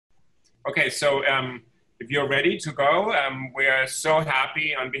Okay, so if you're ready to go, we are so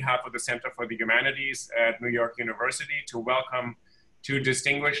happy on behalf of the Center for the Humanities at New York University to welcome two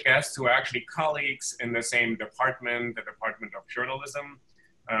distinguished guests who are actually colleagues in the same department, the Department of Journalism,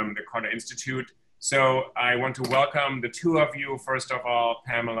 the Carter Institute. So I want to welcome the two of you. First of all,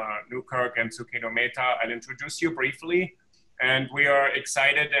 Pamela Newkirk and Suketu Mehta. I'll introduce you briefly. And we are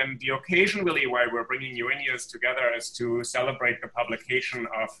excited, and the occasion really why we're bringing you in here together is to celebrate the publication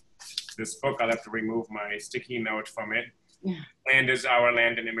of this book. I'll have to remove my sticky note from it. Yeah. Land is Our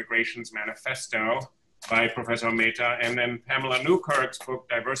Land and Immigration's Manifesto by Professor Mehta. And then Pamela Newkirk's book,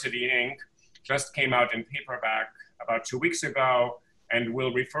 Diversity, Inc., just came out in paperback about 2 weeks ago, and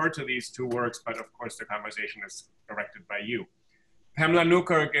we'll refer to these two works, but of course the conversation is directed by you. Pamela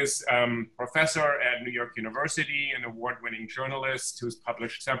Newkirk is professor at New York University, an award-winning journalist who's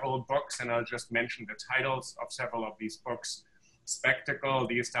published several books, and I'll just mention the titles of several of these books. Spectacle,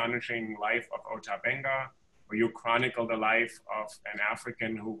 The Astonishing Life of Ota Benga, where you chronicle the life of an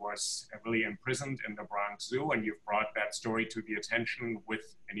African who was really imprisoned in the Bronx Zoo, and you've brought that story to the attention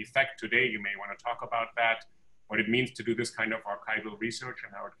with an effect today. You may want to talk about that, what it means to do this kind of archival research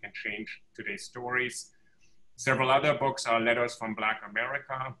and how it can change today's stories. Several other books are Letters from Black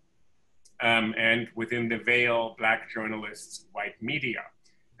America, and Within the Veil, Black Journalists, White Media.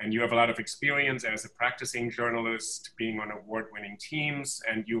 And you have a lot of experience as a practicing journalist, being on award-winning teams,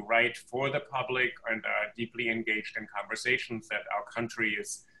 and you write for the public and are deeply engaged in conversations that our country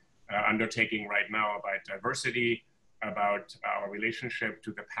is undertaking right now about diversity, about our relationship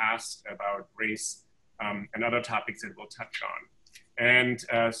to the past, about race, and other topics that we'll touch on. And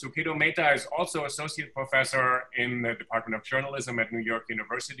Suketu Mehta is also associate professor in the Department of Journalism at New York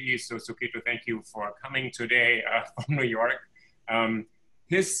University. So Suketu, thank you for coming today from New York.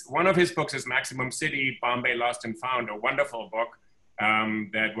 One of his books is Maximum City, Bombay Lost and Found, a wonderful book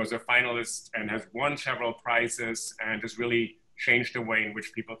that was a finalist and has won several prizes and has really changed the way in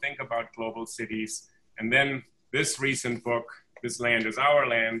which people think about global cities. And then this recent book, This Land is Our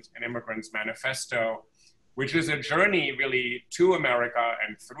Land, An Immigrant's Manifesto, which is a journey really to America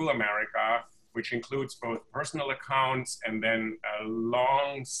and through America, which includes both personal accounts and then a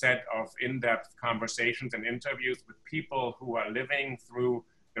long set of in-depth conversations and interviews with people who are living through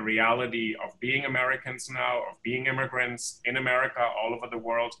the reality of being Americans now, of being immigrants in America, all over the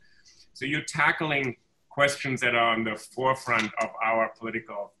world. So you're tackling questions that are on the forefront of our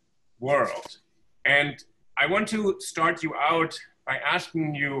political world. And I want to start you out by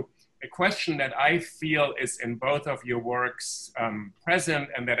asking you a question that I feel is in both of your works present,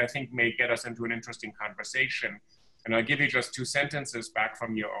 and that I think may get us into an interesting conversation. And I'll give you just 2 sentences back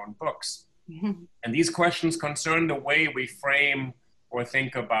from your own books. Mm-hmm. And these questions concern the way we frame or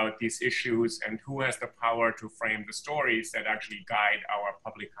think about these issues and who has the power to frame the stories that actually guide our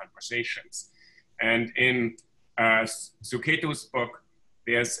public conversations. And in Suketu's book,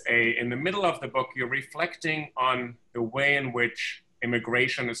 in the middle of the book, you're reflecting on the way in which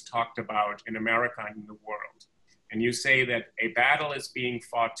immigration is talked about in America and in the world. And you say that a battle is being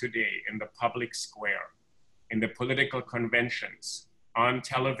fought today in the public square, in the political conventions, on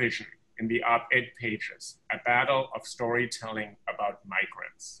television, in the op-ed pages, a battle of storytelling about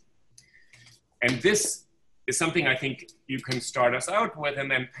migrants. And this is something I think you can start us out with. And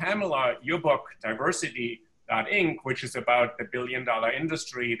then Pamela, your book, Diversity, Inc., which is about the billion-dollar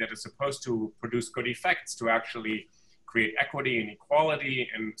industry that is supposed to produce good effects to actually create equity and equality,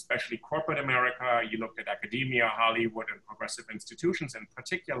 and especially corporate America. You looked at academia, Hollywood, and progressive institutions in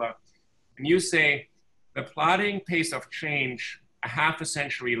particular. And you say, the plodding pace of change a half a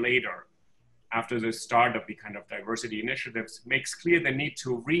century later, after the start of the kind of diversity initiatives, makes clear the need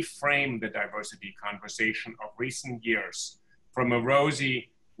to reframe the diversity conversation of recent years from a rosy,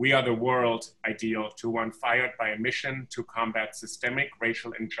 we are the world ideal to one fired by a mission to combat systemic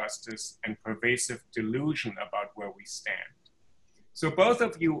racial injustice and pervasive delusion about where we stand. So both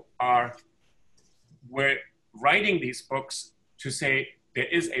of you were writing these books to say there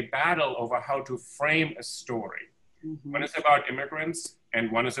is a battle over how to frame a story. Mm-hmm. One is about immigrants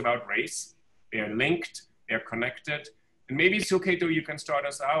and one is about race. They're linked, they're connected. And maybe, Suketu, you can start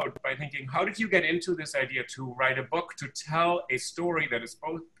us out by thinking, how did you get into this idea to write a book to tell a story that is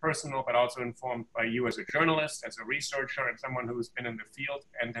both personal, but also informed by you as a journalist, as a researcher, and someone who's been in the field,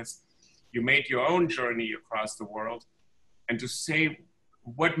 and you made your own journey across the world, and to say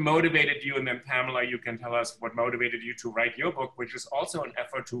what motivated you, and then Pamela, you can tell us what motivated you to write your book, which is also an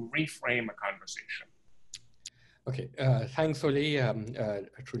effort to reframe a conversation. Okay, thanks, Oli.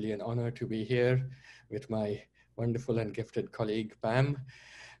 Truly an honor to be here with my wonderful and gifted colleague, Pam.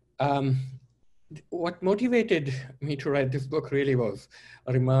 What motivated me to write this book really was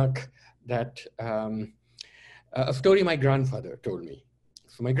a remark that a story my grandfather told me.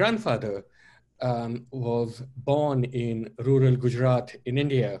 So my grandfather was born in rural Gujarat in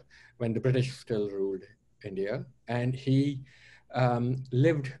India when the British still ruled India. And he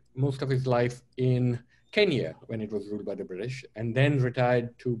lived most of his life in Kenya when it was ruled by the British, and then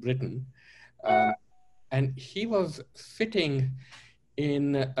retired to Britain. And he was sitting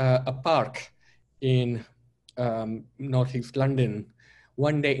in a park in northeast London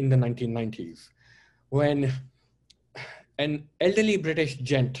one day in the 1990s when an elderly British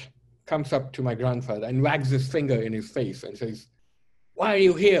gent comes up to my grandfather and wags his finger in his face and says, "Why are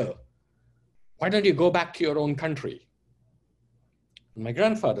you here? Why don't you go back to your own country?" And my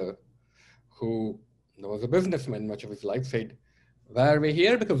grandfather, who was a businessman much of his life, said, "Why are we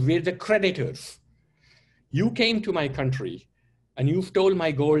here? Because we're the creditors. You came to my country and you stole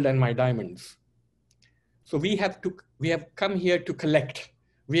my gold and my diamonds. So we have come here to collect.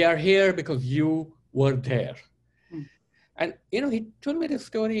 We are here because you were there." And he told me this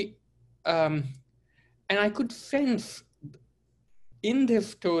story, and I could sense in this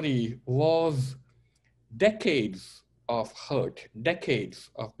story was decades of hurt, decades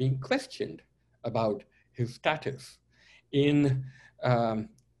of being questioned about his status in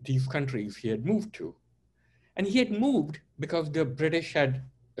these countries he had moved to. And he had moved because the British had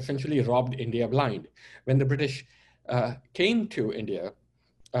essentially robbed India blind. When the British came to India,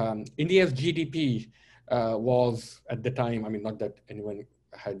 India's GDP was at the time, I mean, not that anyone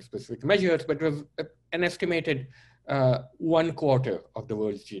had specific measures, but it was an estimated 1/4 of the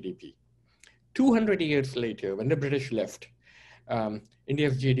world's GDP. 200 years later, when the British left,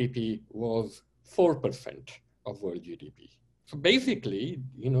 India's GDP was 4% of world GDP. So basically,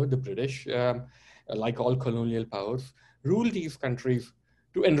 the British, like all colonial powers, ruled these countries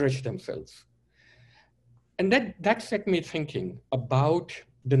to enrich themselves. And that set me thinking about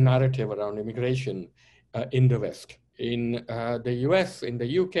the narrative around immigration in the West, in the US, in the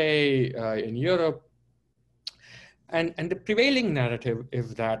UK, in Europe. And the prevailing narrative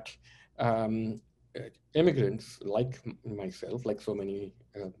is that immigrants, like myself, like so many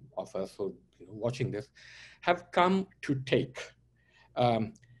of us who are watching this, have come to take.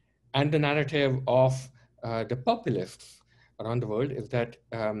 And the narrative of the populists around the world is that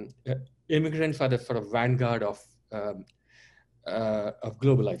immigrants are the sort of vanguard of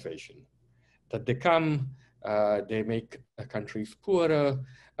globalization. That they come, they make countries poorer,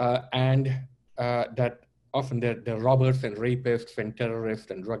 and that often they're robbers and rapists and terrorists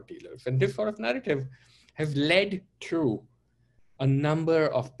and drug dealers. And this sort of narrative has led to a number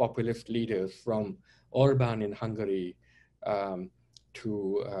of populist leaders, from Orban in Hungary to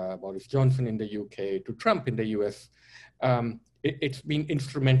Boris Johnson in the UK, to Trump in the US. It's been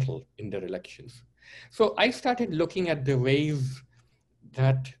instrumental in their elections. So I started looking at the ways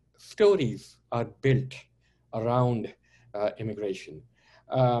that stories are built around immigration.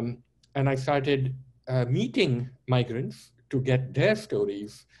 And I started meeting migrants to get their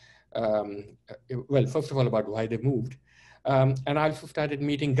stories, well, first of all, about why they moved. And I also started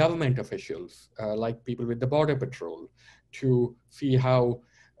meeting government officials, like people with the Border Patrol, to see how,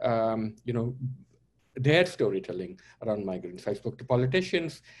 their storytelling around migrants. I spoke to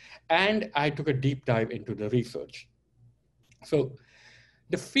politicians, and I took a deep dive into the research. So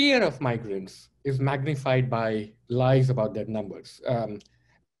the fear of migrants is magnified by lies about their numbers.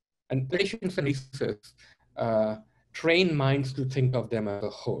 And politicians and researchers train minds to think of them as a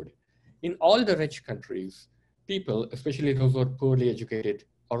horde. In all the rich countries, people, especially those who are poorly educated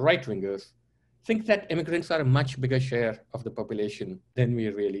or right-wingers, think that immigrants are a much bigger share of the population than we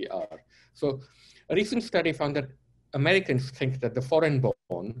really are. So a recent study found that Americans think that the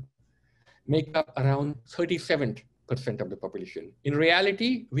foreign-born make up around 37% of the population. In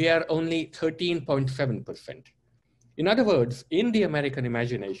reality, we are only 13.7%. In other words, in the American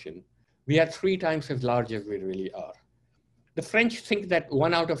imagination, we are 3 times as large as we really are. The French think that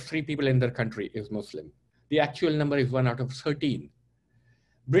 1 out of 3 people in their country is Muslim. The actual number is 1 out of 13.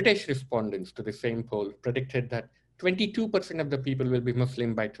 British respondents to the same poll predicted that 22% of the people will be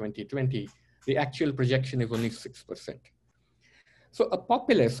Muslim by 2020. The actual projection is only 6%. So a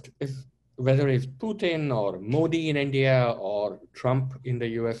populist is, whether it's Putin or Modi in India or Trump in the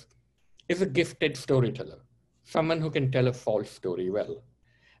US, is a gifted storyteller, someone who can tell a false story well.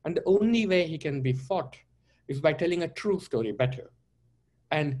 And the only way he can be fought is by telling a true story better.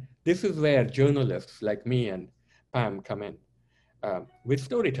 And this is where journalists like me and Pam come in. With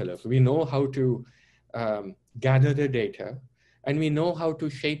storytellers, we know how to gather the data, and we know how to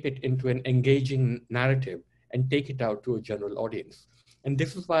shape it into an engaging narrative and take it out to a general audience. And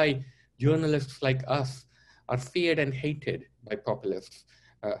this is why journalists like us are feared and hated by populists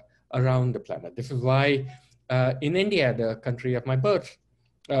around the planet. This is why in India, the country of my birth,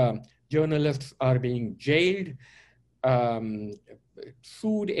 journalists are being jailed,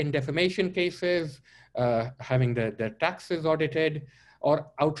 sued in defamation cases, having their taxes audited,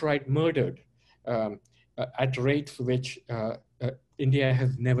 or outright murdered at rates which India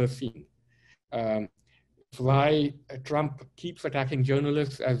has never seen. It's why Trump keeps attacking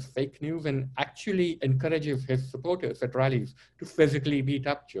journalists as fake news and actually encourages his supporters at rallies to physically beat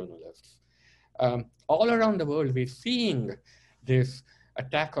up journalists. All around the world, we're seeing this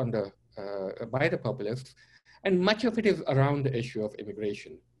attack on by the populists, and much of it is around the issue of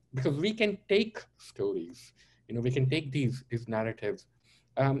immigration, because we can take stories, we can take these narratives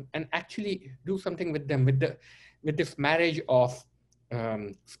and actually do something with them, with this marriage of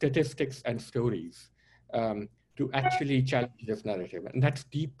statistics and stories to actually challenge this narrative. And that's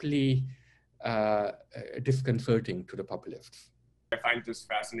deeply disconcerting to the populists. I find this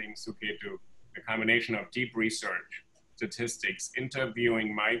fascinating, Suketu, the combination of deep research, statistics,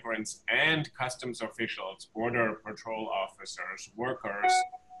 interviewing migrants and customs officials, border patrol officers, workers,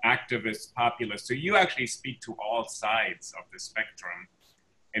 activists, populists. So you actually speak to all sides of the spectrum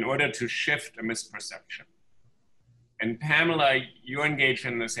in order to shift a misperception. And Pamela, you engage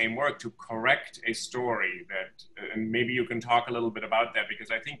in the same work to correct a story that, and maybe you can talk a little bit about that,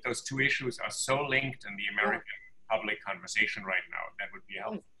 because I think those two issues are so linked in the American public conversation right now. That would be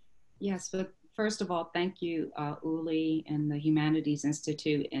helpful. Yes, but first of all, thank you, Uli and the Humanities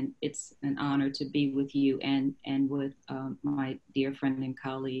Institute, and it's an honor to be with you and with my dear friend and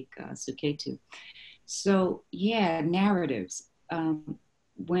colleague, Suketu. So yeah, narratives.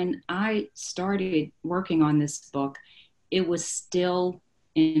 When I started working on this book, it was still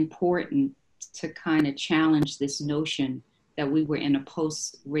important to kind of challenge this notion that we were in a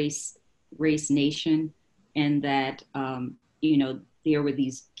post-race nation, and that, there were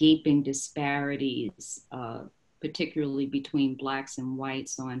these gaping disparities, particularly between Blacks and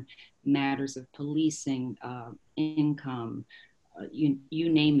whites on matters of policing, income, you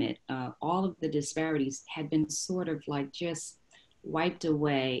name it. All of the disparities had been sort of like just wiped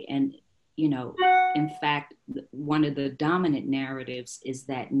away. And, in fact, one of the dominant narratives is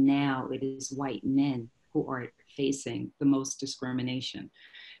that now it is white men who are facing the most discrimination.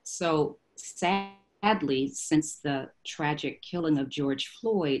 So sadly, since the tragic killing of George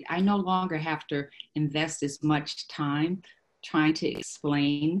Floyd, I no longer have to invest as much time trying to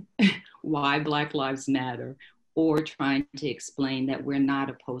explain why Black Lives Matter, or trying to explain that we're not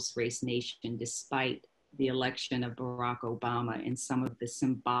a post-race nation, despite the election of Barack Obama and some of the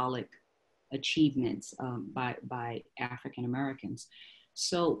symbolic achievements by African Americans.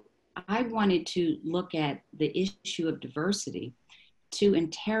 So I wanted to look at the issue of diversity to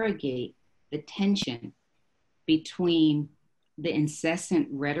interrogate the tension between the incessant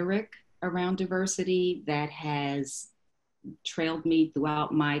rhetoric around diversity that has trailed me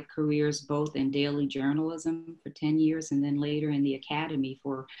throughout my careers, both in daily journalism for 10 years and then later in the academy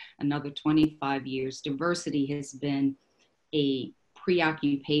for another 25 years. Diversity has been a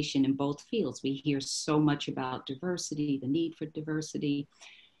preoccupation in both fields. We hear so much about diversity, the need for diversity,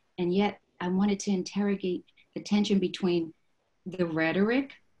 and yet I wanted to interrogate the tension between the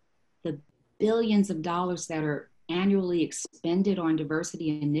rhetoric, the billions of dollars that are annually expended on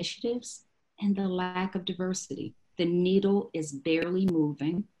diversity initiatives, and the lack of diversity. The needle is barely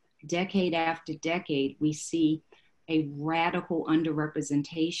moving. Decade after decade, we see a radical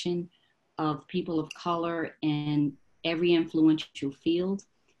underrepresentation of people of color in every influential field.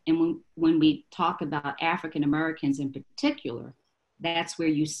 And when we talk about African Americans in particular, that's where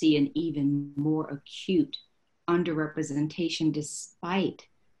you see an even more acute underrepresentation, despite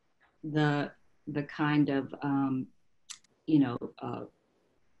the kind of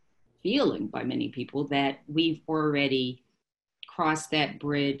feeling by many people that we've already crossed that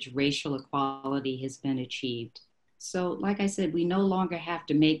bridge, racial equality has been achieved. So like I said, we no longer have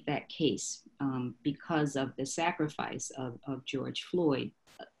to make that case because of the sacrifice of George Floyd,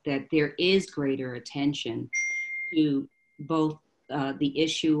 that there is greater attention to both the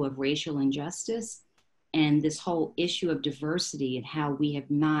issue of racial injustice and this whole issue of diversity, and how we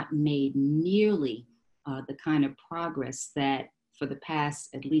have not made nearly the kind of progress that for the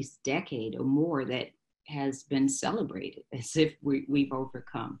past at least decade or more that has been celebrated as if we've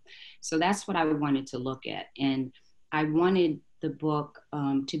overcome. So that's what I wanted to look at. And I wanted the book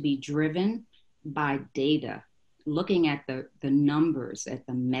to be driven by data, looking at the numbers, at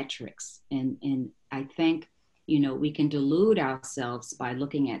the metrics. And I think, we can delude ourselves by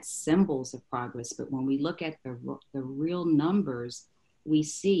looking at symbols of progress, but when we look at the real numbers, we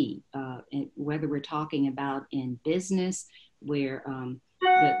see, whether we're talking about in business, where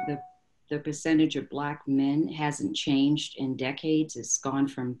the percentage of Black men hasn't changed in decades. It's gone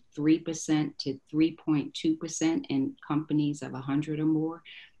from 3% to 3.2% in companies of 100 or more.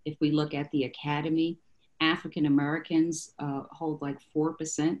 If we look at the academy, African Americans hold like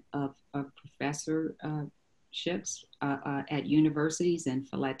 4% of professorships at universities, and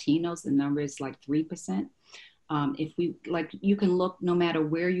for Latinos, the number is like 3%. If we you can look no matter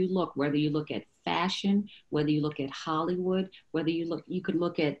where you look, whether you look at fashion, whether you look at Hollywood, you could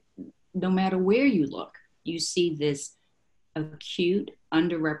look at, no matter where you look, you see this acute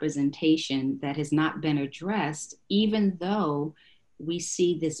underrepresentation that has not been addressed, even though we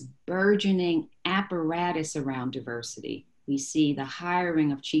see this burgeoning apparatus around diversity. We see the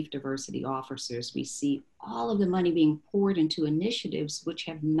hiring of chief diversity officers. We see all of the money being poured into initiatives which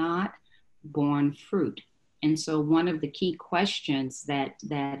have not borne fruit. And so one of the key questions that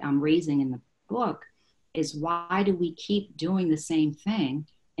I'm raising in the book is, why do we keep doing the same thing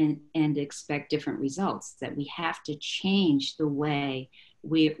and expect different results? That we have to change the way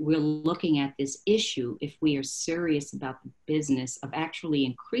we're looking at this issue if we are serious about the business of actually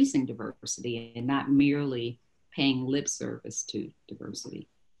increasing diversity and not merely paying lip service to diversity.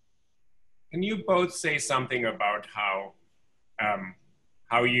 Can you both say something about how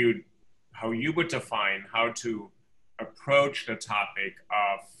you would define how to approach the topic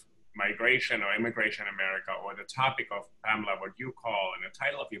of migration or immigration in America, or the topic of, Pamela, what you call in the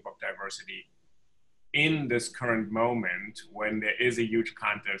title of your book, diversity, in this current moment when there is a huge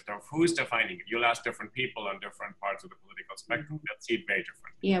contest of who's defining it? You'll ask different people on different parts of the political spectrum that see it very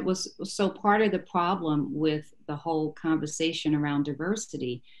different. Yeah, it was, so part of the problem with the whole conversation around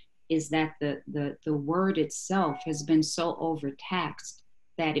diversity is that the word itself has been so overtaxed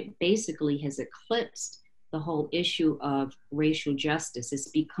that it basically has eclipsed the whole issue of racial justice. It's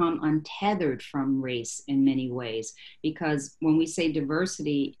become untethered from race in many ways, because when we say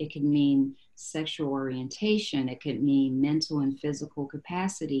diversity, it can mean sexual orientation, it could mean mental and physical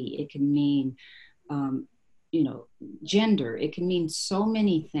capacity, it can mean, gender, it can mean so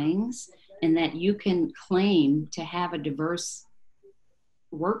many things, and that you can claim to have a diverse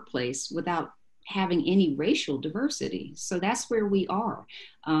workplace without having any racial diversity. So that's where we are.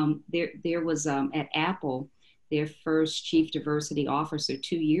 There was at Apple, their first chief diversity officer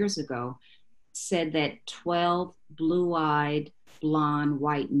 2 years ago said that 12 blue-eyed, blonde,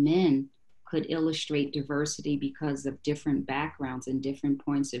 white men could illustrate diversity because of different backgrounds and different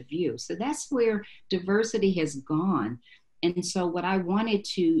points of view. So that's where diversity has gone. And so what I wanted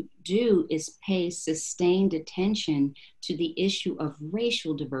to do is pay sustained attention to the issue of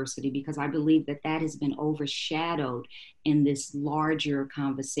racial diversity, because I believe that that has been overshadowed in this larger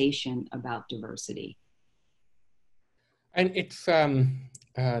conversation about diversity. And it's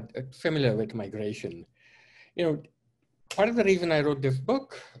similar with migration. Part of the reason I wrote this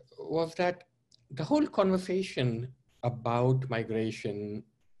book was that the whole conversation about migration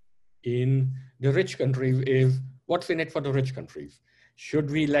in the rich countries is, what's in it for the rich countries?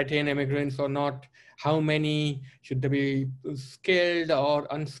 Should we let in immigrants or not? How many? Should they be skilled or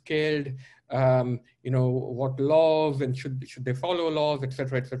unskilled? What laws, and should they follow laws, et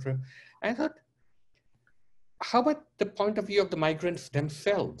cetera, et cetera. I thought, how about the point of view of the migrants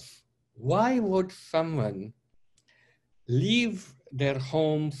themselves? Why would someone leave their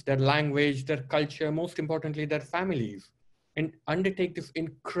homes, their language, their culture, most importantly, their families, and undertake this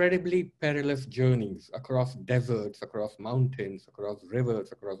incredibly perilous journeys across deserts, across mountains, across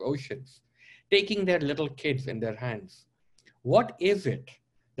rivers, across oceans, taking their little kids in their hands? What is it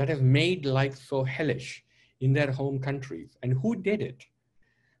that has made life so hellish in their home countries, and who did it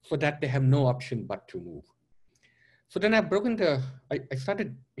so that they have no option but to move? So then I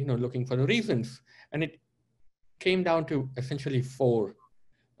started looking for the reasons, and it came down to essentially 4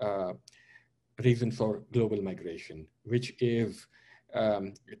 reasons for global migration, which is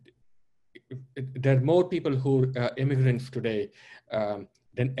there are more people who are immigrants today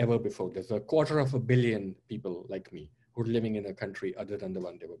than ever before. There's 250 million people like me who are living in a country other than the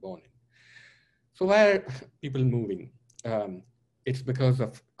one they were born in. So why are people moving? It's because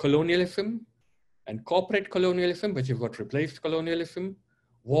of colonialism and corporate colonialism, which is what replaced colonialism,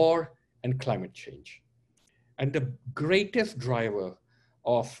 war, and climate change. And the greatest driver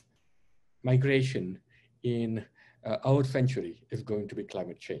of migration in our century is going to be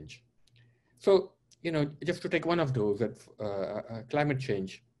climate change. So, just to take one of those, climate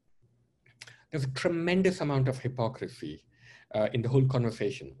change, there's a tremendous amount of hypocrisy in the whole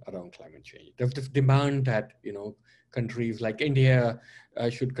conversation around climate change. There's this demand that, countries like India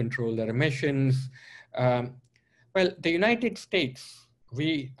should control their emissions. Well, the United States,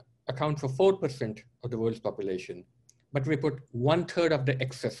 we account for 4% of the world's population, but we put 1/3 of the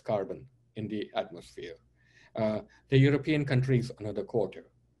excess carbon in the atmosphere. The European countries, another 1/4.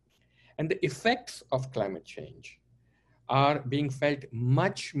 And the effects of climate change are being felt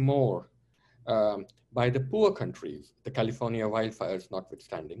much more by the poor countries, the California wildfires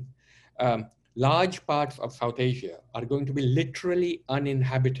notwithstanding. Large parts of South Asia are going to be literally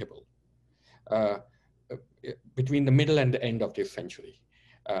uninhabitable between the middle and the end of this century,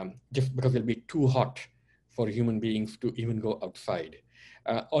 just because it'll be too hot for human beings to even go outside.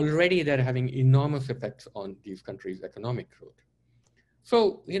 Already they're having enormous effects on these countries' economic growth.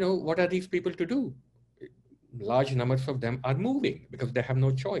 So, what are these people to do? Large numbers of them are moving because they have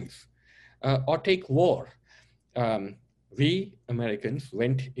no choice. Or take war. We Americans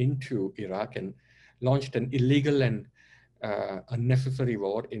went into Iraq and launched an illegal and unnecessary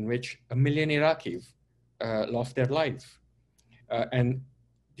war in which 1 million Iraqis lost their lives. And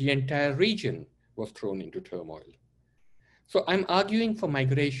the entire region was thrown into turmoil. So I'm arguing for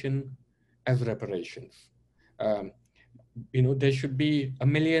migration as reparations. There should be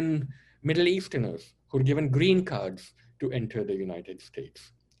 1 million Middle Easterners who are given green cards to enter the United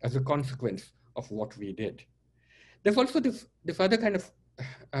States as a consequence of what we did. There's also this other kind of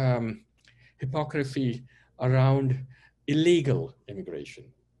hypocrisy around illegal immigration.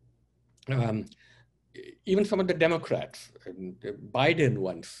 Even some of the Democrats, Biden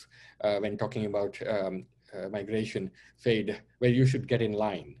once, when talking about migration, said, well, you should get in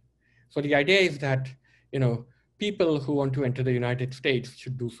line. So the idea is that, people who want to enter the United States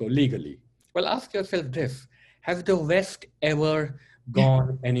should do so legally. Well, ask yourself this: has the West ever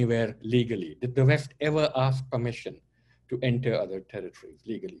gone anywhere legally? Did the West ever ask permission to enter other territories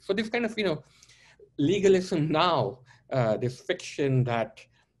legally? So this kind of, legalism now, this fiction that,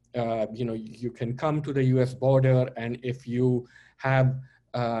 you can come to the US border, and if you have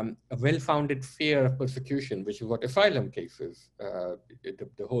a well-founded fear of persecution, which is what asylum cases,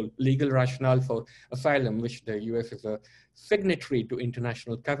 the whole legal rationale for asylum, which the US is a signatory to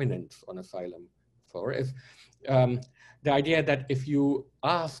international covenants on asylum for, is the idea that if you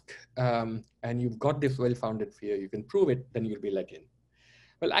ask and you've got this well-founded fear, you can prove it, then you'll be let in.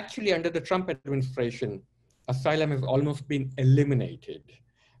 Well, actually, under the Trump administration, asylum has almost been eliminated.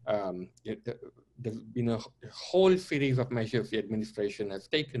 There's been a whole series of measures the administration has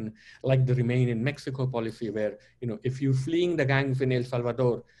taken, like the Remain in Mexico policy, where, if you're fleeing the gangs in El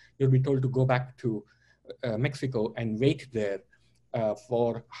Salvador, you'll be told to go back to Mexico and wait there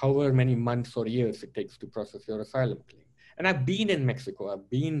for however many months or years it takes to process your asylum claim. And I've been in Mexico, I've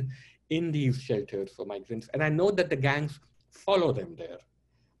been in these shelters for migrants, and I know that the gangs follow them there.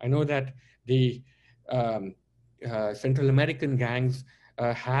 I know that the Central American gangs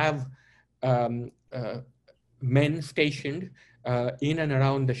have men stationed in and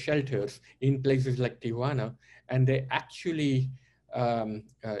around the shelters in places like Tijuana, and they actually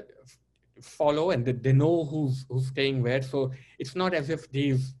follow, and they know who's staying where. So it's not as if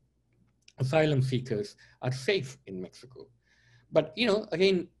these asylum seekers are safe in Mexico. But,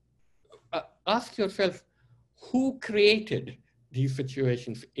 again, ask yourself, who created these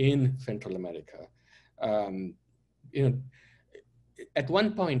situations in Central America? At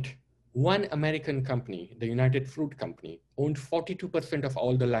one point, one American company, the United Fruit Company, owned 42% of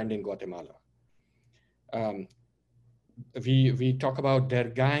all the land in Guatemala. We talk about their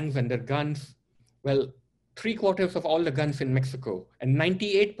gangs and their guns. Well, 3/4 of all the guns in Mexico and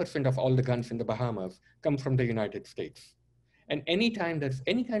 98% of all the guns in the Bahamas come from the United States. And anytime there's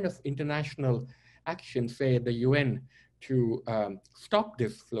any kind of international action, say the UN, to stop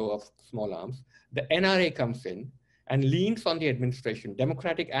this flow of small arms, the NRA comes in and leans on the administration,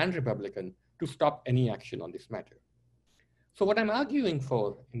 Democratic and Republican, to stop any action on this matter. So what I'm arguing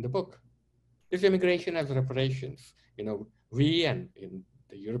for in the book is immigration as reparations. We and in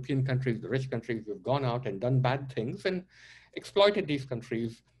the European countries, the rich countries, we've gone out and done bad things and exploited these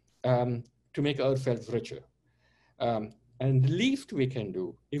countries to make ourselves richer. And the least we can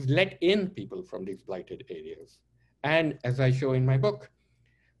do is let in people from these blighted areas. And as I show in my book,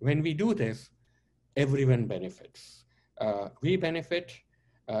 when we do this, everyone benefits. We benefit,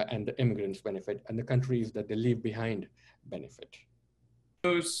 and the immigrants benefit, and the countries that they leave behind benefit.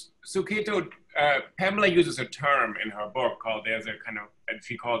 So, Suketu, Pamela uses a term in her book called, there's a kind of,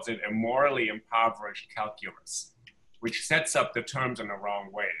 she calls it a morally impoverished calculus, which sets up the terms in the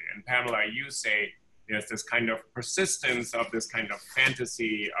wrong way. And Pamela, you say there's this kind of persistence of this kind of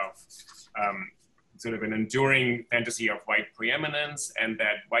fantasy of sort of an enduring fantasy of white preeminence, and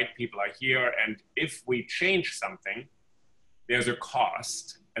that white people are here, and if we change something, there's a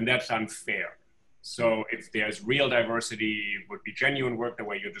cost, and that's unfair. So if there's real diversity, would be genuine work the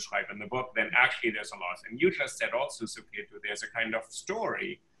way you describe in the book, then actually there's a loss. And you just said also, Suketu, there's a kind of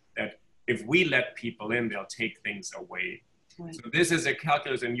story that if we let people in, they'll take things away. Right. So this is a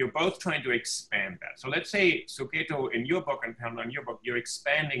calculus, and you're both trying to expand that. So let's say, Suketu, in your book, and Pamela, in your book, you're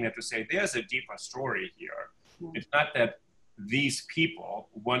expanding it to say there's a deeper story here. Right. It's not that these people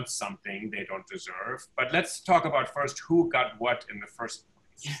want something they don't deserve, but let's talk about first who got what in the first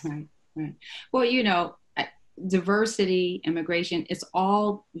place. Right. Right. Well, you know, diversity, immigration, it's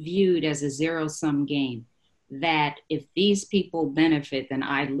all viewed as a zero-sum game, that if these people benefit, then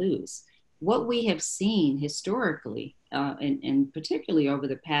I lose. What we have seen historically, and particularly over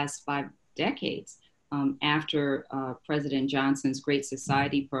the past 5 decades, after President Johnson's Great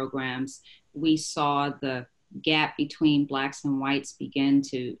Society programs, we saw the gap between Blacks and whites begin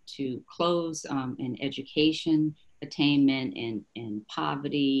to close in education, attainment, and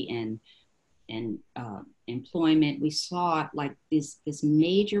poverty and employment. We saw like this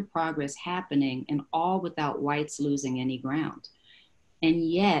major progress happening, and all without whites losing any ground. And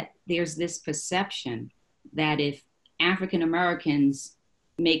yet there's this perception that if African Americans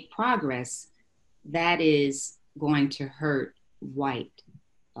make progress, that is going to hurt white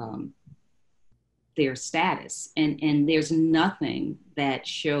their status. And there's nothing that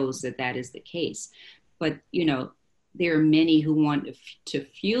shows that that is the case. But, you know, there are many who want to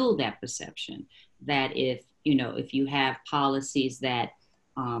fuel that perception that if you have policies that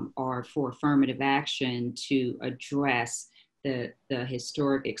are for affirmative action to address the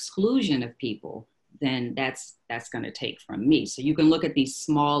historic exclusion of people, then that's going to take from me. So you can look at these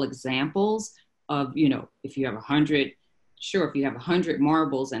small examples of, if you have 100, sure, if you have 100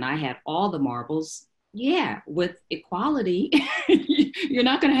 marbles and I had all the marbles, yeah, with equality, you're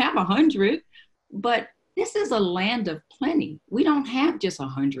not going to have 100, but this is a land of plenty. We don't have just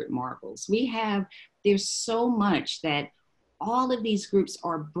 100 marbles. There's so much that all of these groups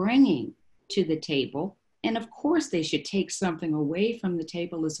are bringing to the table. And of course they should take something away from the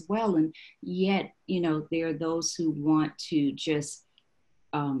table as well. And yet, there are those who want to just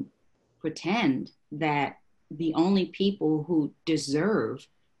pretend that the only people who deserve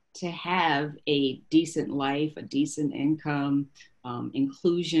to have a decent life, a decent income,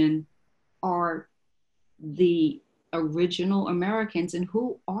 inclusion are the original Americans. And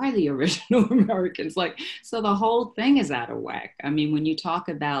who are the original Americans? So the whole thing is out of whack. I mean, when you talk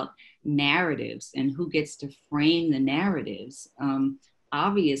about narratives and who gets to frame the narratives,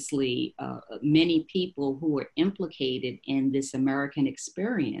 obviously many people who are implicated in this American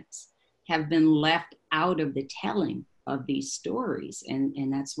experience have been left out of the telling of these stories.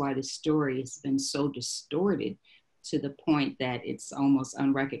 And that's why the story has been so distorted to the point that it's almost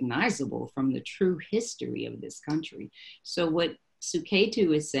unrecognizable from the true history of this country. So what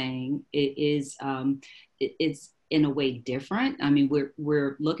Suketu is saying is it's in a way different. I mean,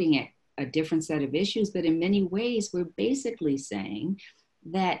 we're looking at a different set of issues, but in many ways, we're basically saying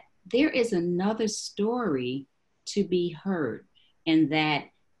that there is another story to be heard, and that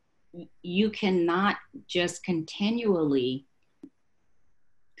you cannot just continually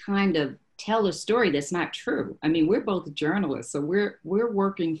kind of tell a story that's not true. I mean, we're both journalists, so we're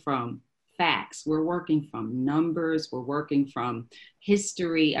working from facts, we're working from numbers, we're working from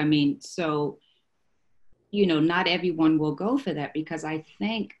history. I mean, so, not everyone will go for that, because I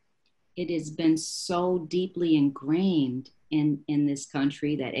think it has been so deeply ingrained in this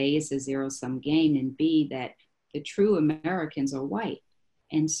country that A, it's a zero-sum game, and B, that the true Americans are white.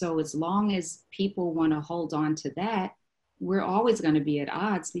 And so as long as people want to hold on to that, we're always going to be at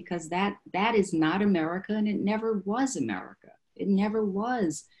odds, because that is not America, and it never was America. It never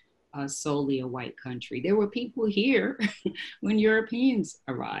was solely a white country. There were people here when Europeans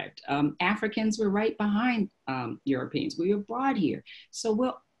arrived. Africans were right behind Europeans. We were brought here. So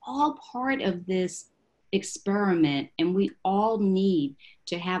we're all part of this experiment, and we all need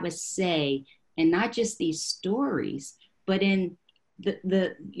to have a say in not just these stories, but in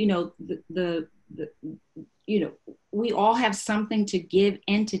we all have something to give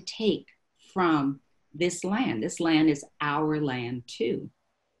and to take from this land. This land is our land too.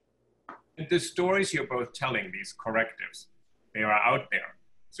 And the stories you're both telling, these correctives, they are out there.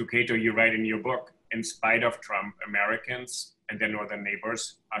 Suketu, you write in your book, in spite of Trump, Americans and their northern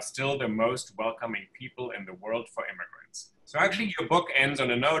neighbors are still the most welcoming people in the world for immigrants. So actually your book ends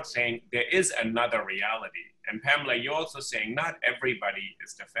on a note saying there is another reality. And Pamela, you're also saying not everybody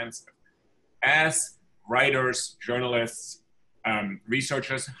is defensive. As writers, journalists,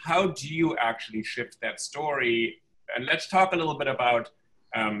 researchers, how do you actually shift that story? And let's talk a little bit about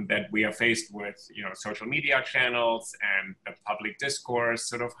that we are faced with, social media channels and the public discourse.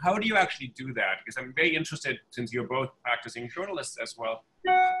 Sort of, how do you actually do that? Because I'm very interested, since you're both practicing journalists as well,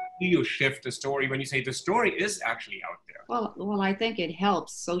 how do you shift the story when you say the story is actually out there? Well, I think it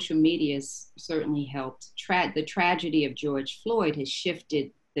helps. Social media has certainly helped. The tragedy of George Floyd has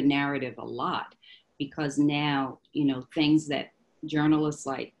shifted the narrative a lot, because now, things that journalists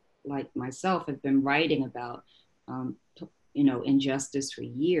like myself have been writing about, injustice for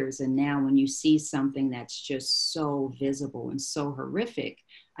years. And now when you see something that's just so visible and so horrific,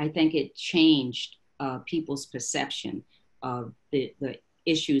 I think it changed people's perception of the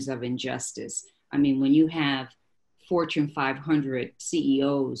issues of injustice. I mean, when you have Fortune 500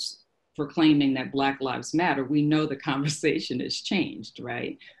 CEOs proclaiming that Black Lives Matter, we know the conversation has changed,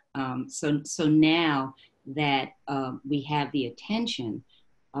 right? So now that we have the attention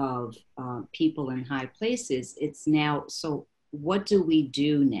of people in high places, it's now, so what do we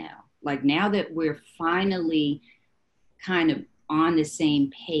do now? Like, now that we're finally kind of on the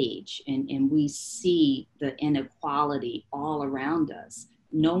same page and we see the inequality all around us,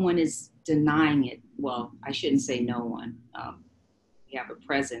 no one is denying it. Well, I shouldn't say no one. We have a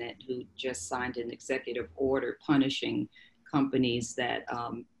president who just signed an executive order punishing companies that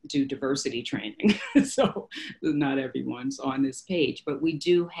do diversity training. So not everyone's on this page, but we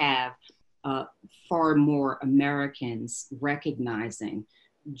do have far more Americans recognizing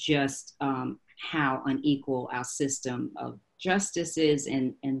just how unequal our system of justice is.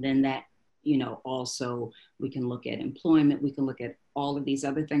 And then that, also we can look at employment, we can look at all of these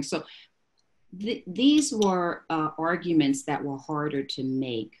other things. So these were arguments that were harder to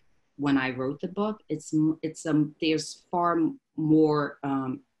make when I wrote the book. There's far more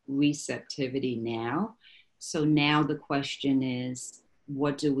receptivity now. So now the question is,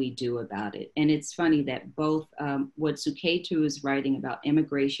 what do we do about it? And it's funny that both what Suketu is writing about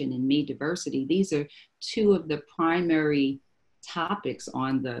immigration and me, diversity, these are two of the primary topics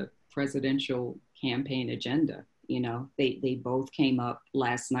on the presidential campaign agenda. They both came up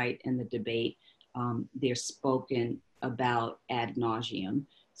last night in the debate. They're spoken about ad nauseum.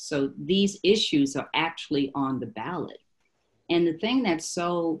 So these issues are actually on the ballot. And the thing that's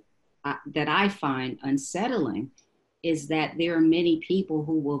that I find unsettling is that there are many people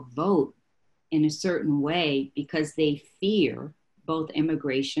who will vote in a certain way because they fear both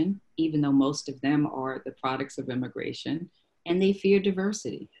immigration, even though most of them are the products of immigration, and they fear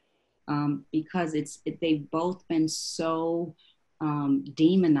diversity. Because they've both been so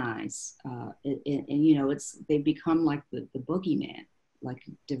demonized, and they've become like the boogeyman, like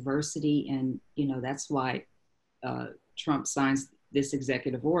diversity, and that's why Trump signs this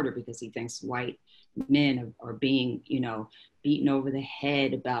executive order, because he thinks white men are being beaten over the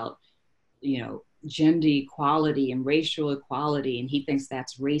head about gender equality and racial equality, and he thinks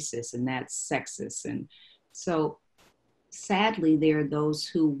that's racist and that's sexist. And so sadly, there are those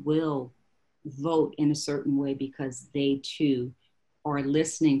who will vote in a certain way because they too are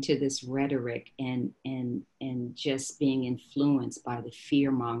listening to this rhetoric and just being influenced by the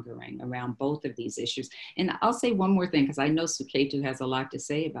fear mongering around both of these issues. And I'll say one more thing, because I know Suketu has a lot to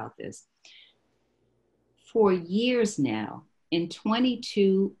say about this. For years now, in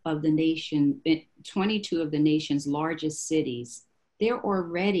 22 of the nation's largest cities, they're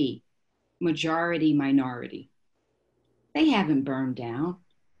already majority minority. They haven't burned down.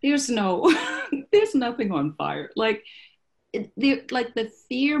 There's nothing on fire. Like the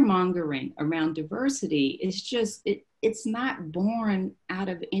fear mongering around diversity is just, it's not born out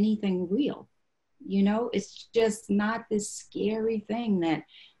of anything real. It's just not this scary thing that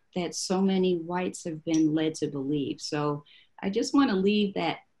so many whites have been led to believe. So I just want to leave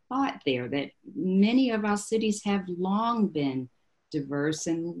that thought there, that many of our cities have long been diverse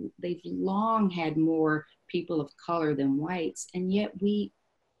and they've long had more people of color than whites, and yet we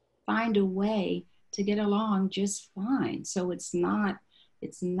find a way to get along just fine. So it's not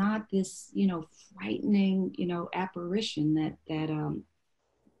this frightening apparition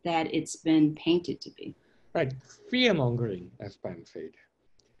that it's been painted to be. Right, fear mongering, as Pam said.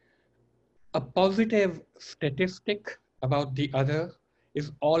 A positive statistic about the other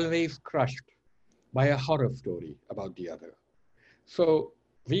is always crushed by a horror story about the other. So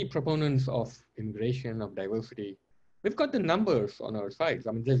we proponents of immigration, of diversity, we've got the numbers on our sides.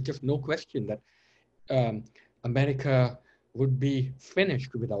 I mean, there's just no question that America would be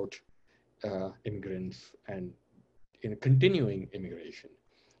finished without immigrants and continuing immigration.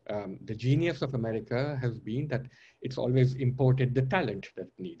 The genius of America has been that it's always imported the talent that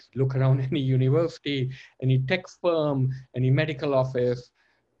it needs. Look around any university, any tech firm, any medical office,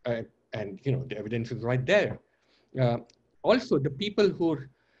 and the evidence is right there. also the people who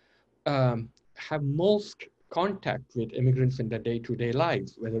have most contact with immigrants in their day-to-day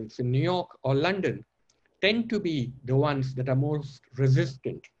lives, whether it's in New York or London, tend to be the ones that are most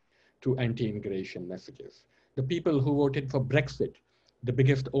resistant to anti-immigration messages. The people who voted for Brexit, the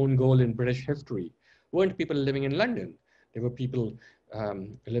biggest own goal in British history, weren't people living in London. They were people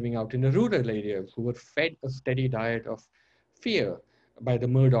living out in the rural areas who were fed a steady diet of fear by the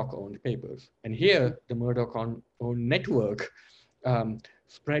Murdoch-owned papers. And here, the Murdoch-owned network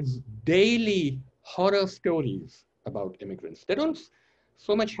spreads daily horror stories about immigrants. They don't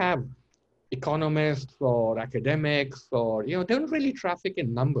so much have economists or academics or, they don't really traffic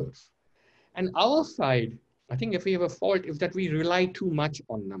in numbers. And our side, I think if we have a fault, is that we rely too much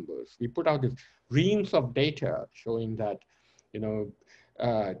on numbers. We put out these reams of data showing that,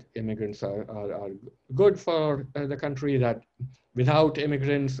 immigrants are good for the country, that without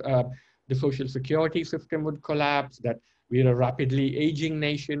immigrants, the social security system would collapse, that we're a rapidly aging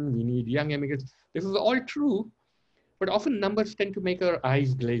nation, we need young immigrants. This is all true, but often numbers tend to make our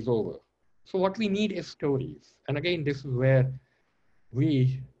eyes glaze over. So what we need is stories. And again, this is where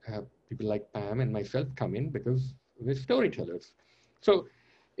we, people like Pam and myself, come in, because we're storytellers. So,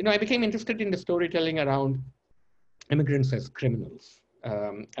 I became interested in the storytelling around immigrants as criminals,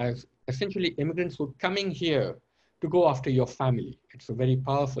 as essentially immigrants who are coming here to go after your family. It's a very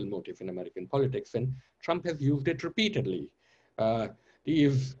powerful motive in American politics, and Trump has used it repeatedly.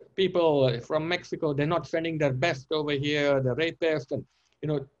 These people from Mexico, they're not sending their best over here, they're rapists, and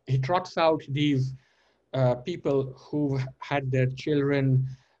he trots out these people who had their children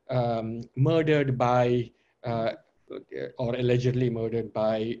murdered by, or allegedly murdered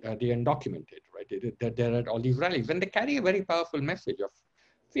by the undocumented, right? They're at all these rallies, and they carry a very powerful message of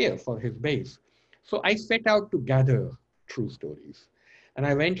fear for his base. So I set out to gather true stories. And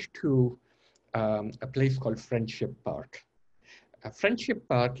I went to a place called Friendship Park. Friendship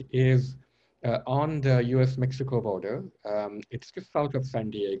Park is on the US-Mexico border. It's just south of San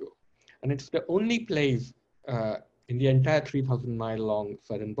Diego. And it's the only place in the entire 3,000-mile long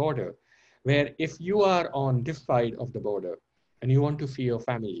southern border where if you are on this side of the border and you want to see your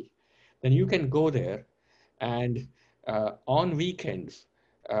family, then you can go there. And on weekends,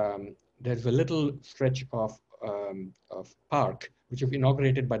 there's a little stretch of park, which was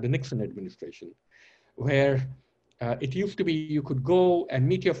inaugurated by the Nixon administration, where it used to be you could go and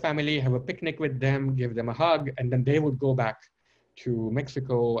meet your family, have a picnic with them, give them a hug, and then they would go back to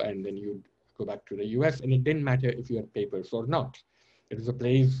Mexico, and then you'd go back to the US, and it didn't matter if you had papers or not. It was a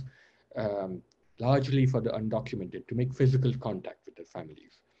place largely for the undocumented to make physical contact with their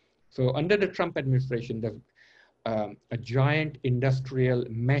families. So under the Trump administration, there's a giant industrial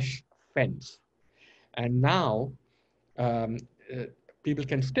mesh fence. And now people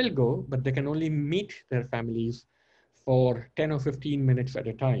can still go, but they can only meet their families for 10 or 15 minutes at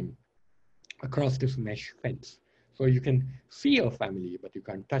a time across this mesh fence. So you can see your family, but you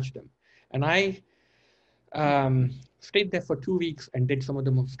can't touch them. And I stayed there for 2 weeks and did some of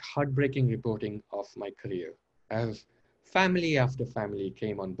the most heartbreaking reporting of my career, as family after family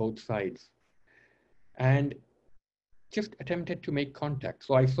came on both sides and just attempted to make contact.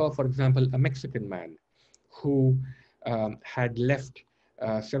 So I saw, for example, a Mexican man who had left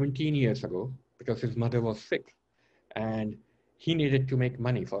 17 years ago because his mother was sick and he needed to make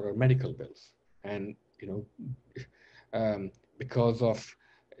money for her medical bills. And, because of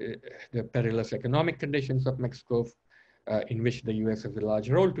the perilous economic conditions of Mexico, in which the US has a large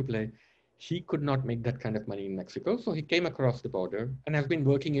role to play, he could not make that kind of money in Mexico. So he came across the border and has been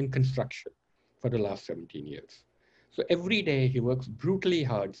working in construction for the last 17 years. So every day he works brutally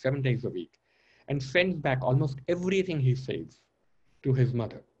hard, 7 days a week, and sends back almost everything he saves to his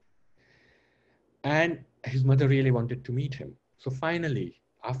mother. And his mother really wanted to meet him. So finally,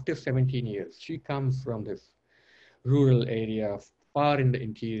 after 17 years, she comes from this rural area far in the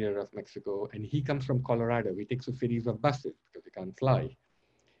interior of Mexico, and he comes from Colorado. He takes a series of buses because he can't fly.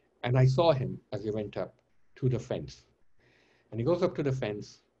 And I saw him as he went up to the fence. And he goes up to the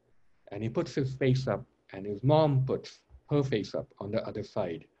fence and he puts his face up, and his mom puts her face up on the other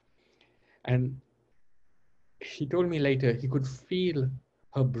side. And he told me later he could feel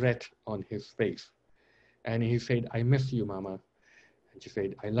her breath on his face. And he said, "I miss you, Mama." And she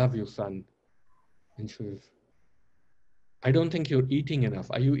said, "I love you, son." And she says, "I don't think you're eating enough.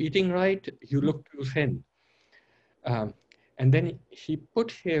 Are you eating right? You look too thin." And then he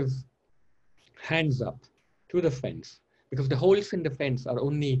put his hands up to the fence, because the holes in the fence are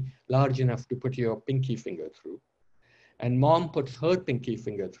only large enough to put your pinky finger through. And Mom puts her pinky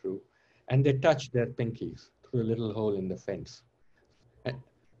finger through, and they touch their pinkies through a little hole in the fence. And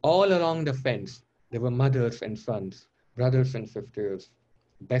all along the fence, there were mothers and sons brothers and sisters,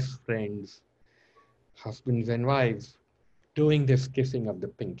 best friends, husbands and wives, doing this kissing of the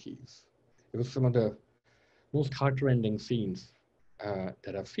pinkies. It was some of the most heartrending scenes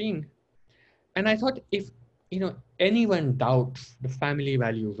that I've seen. And I thought if anyone doubts the family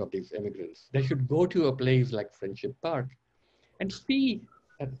values of these immigrants, they should go to a place like Friendship Park and see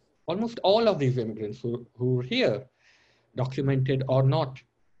that almost all of these immigrants who are here, documented or not,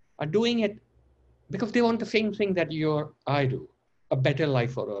 are doing it because they want the same thing that you or I do, a better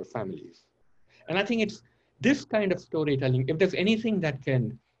life for our families. And I think it's this kind of storytelling, if there's anything that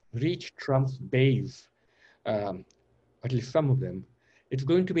can reach Trump's base, at least some of them, it's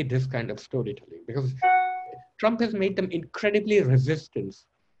going to be this kind of storytelling, because Trump has made them incredibly resistant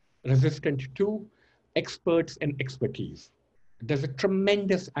to experts and expertise. There's a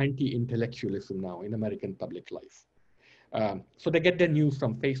tremendous anti-intellectualism now in American public life. So they get their news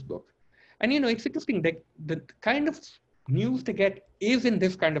from Facebook. And it's interesting that the kind of news they get is in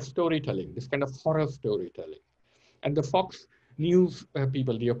this kind of storytelling, this kind of horror storytelling. And the Fox News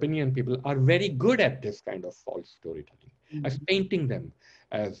people, the opinion people, are very good at this kind of false storytelling, as painting them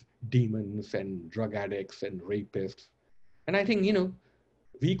as demons and drug addicts and rapists. And I think,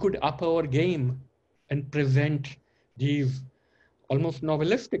 we could up our game and present these almost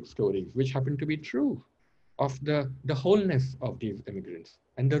novelistic stories, which happen to be true, of the wholeness of these immigrants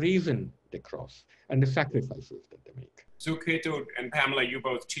and the reason they cross and the sacrifices that they make. Suketu and Pamela, you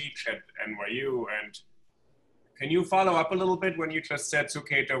both teach at NYU, and can you follow up a little bit when you just said,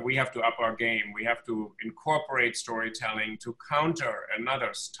 Suketu, we have to up our game. We have to incorporate storytelling to counter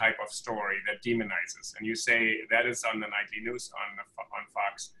another type of story that demonizes. And you say that is on the nightly news on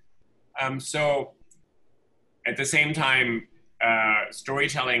Fox. So at the same time,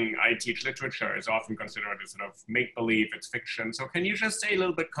 storytelling, I teach literature, is often considered as sort of make-believe, it's fiction. So can you just say a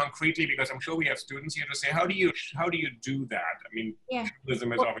little bit concretely, because I'm sure we have students here, to say, how do you do that? I mean,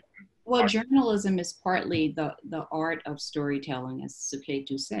 journalism is often... Well, journalism is partly the art of storytelling, as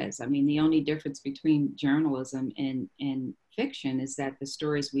Suketu says. I mean, the only difference between journalism and fiction is that the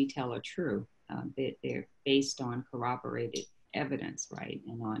stories we tell are true. They're based on corroborated evidence, right?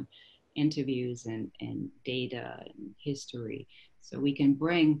 And on interviews and data and history. So we can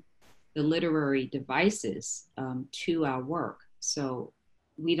bring the literary devices to our work. So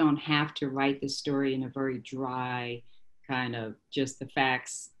we don't have to write the story in a very dry kind of just the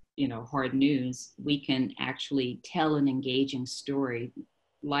facts, hard news. We can actually tell an engaging story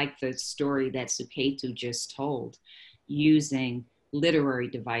like the story that Suketu just told, using literary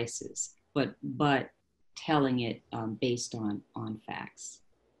devices, but telling it based on facts.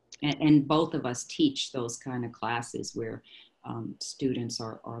 And both of us teach those kind of classes where students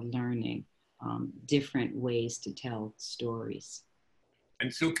are learning different ways to tell stories. And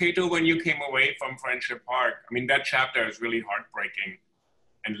Suketu, when you came away from Friendship Park, I mean, that chapter is really heartbreaking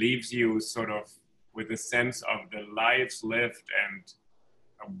and leaves you sort of with a sense of the lives lived and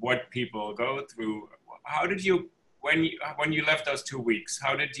what people go through. How did you, when you left those 2 weeks,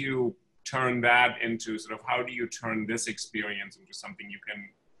 how did you turn that into sort of, how do you turn this experience into something you can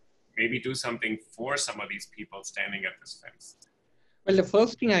maybe do something for some of these people standing at this fence? Well, the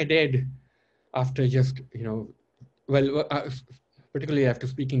first thing I did after just, particularly after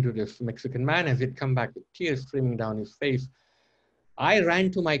speaking to this Mexican man as he'd come back with tears streaming down his face, I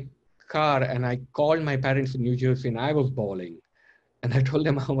ran to my car and I called my parents in New Jersey and I was bawling. And I told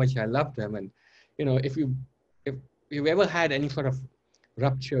them how much I loved them. And, if you've ever had any sort of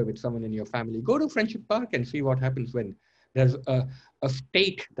rupture with someone in your family, go to Friendship Park and see what happens when there's a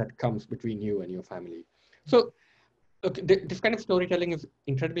state that comes between you and your family. So look, this kind of storytelling is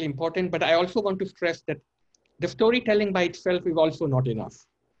incredibly important, but I also want to stress that the storytelling by itself is also not enough.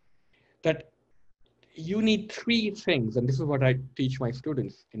 That you need 3 things, and this is what I teach my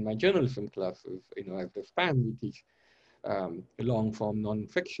students in my journalism classes. As the SPAN, we teach long form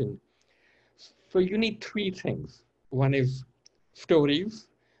nonfiction. So you need 3 things. One is stories,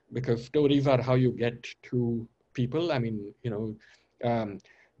 because stories are how you get to people. I mean,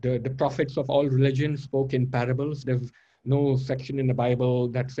 the prophets of all religions spoke in parables. There's no section in the Bible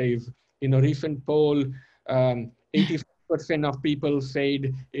that says, in a recent poll, 80% of people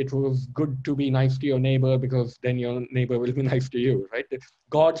said it was good to be nice to your neighbor because then your neighbor will be nice to you, right?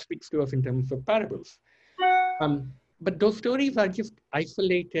 God speaks to us in terms of parables. But those stories are just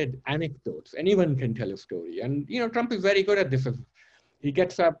isolated anecdotes. Anyone can tell a story. And, Trump is very good at this. He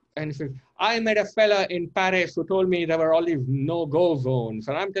gets up and says, I met a fella in Paris who told me there were all these no-go zones.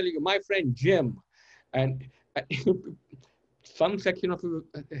 And I'm telling you, my friend Jim, and some section of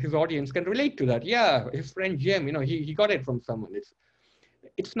his audience can relate to that. Yeah, his friend Jim, he got it from someone.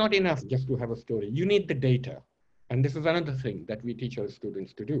 It's not enough just to have a story. You need the data. And this is another thing that we teach our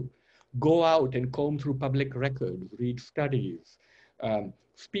students to do. Go out and comb through public records, read studies,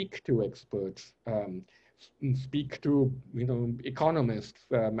 speak to experts, speak to economists,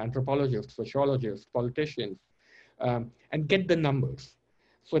 anthropologists, sociologists, politicians, and get the numbers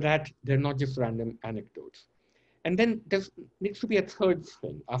so that they're not just random anecdotes. And then there needs to be a third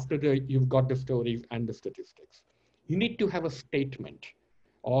thing after you've got the stories and the statistics. You need to have a statement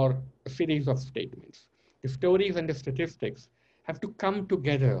or a series of statements. The stories and the statistics have to come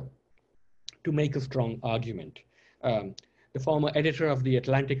together to make a strong argument. The former editor of the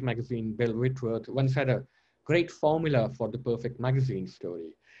Atlantic magazine, Bill Whitworth, once had a great formula for the perfect magazine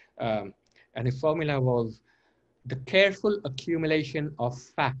story. And his formula was the careful accumulation of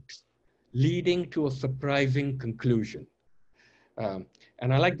facts leading to a surprising conclusion.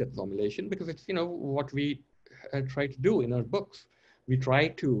 And I like that formulation because it's what we try to do in our books. We try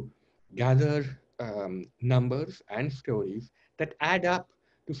to gather numbers and stories that add up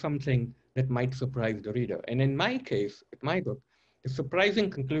to something that might surprise the reader. And in my case, with my book, the surprising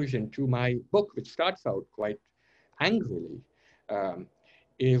conclusion to my book, which starts out quite angrily,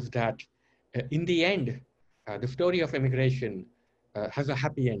 is that in the end, the story of immigration has a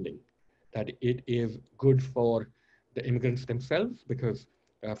happy ending, that it is good for the immigrants themselves, because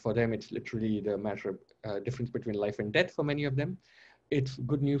for them, it's literally the matter of difference between life and death for many of them. It's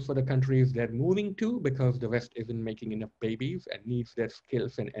good news for the countries they're moving to, because the West isn't making enough babies and needs their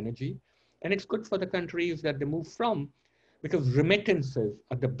skills and energy. And it's good for the countries that they move from, because remittances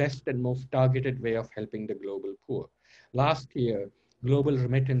are the best and most targeted way of helping the global poor. Last year, global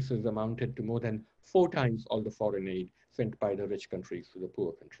remittances amounted to more than 4 times all the foreign aid sent by the rich countries to the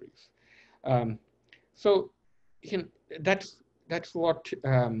poor countries. So that's what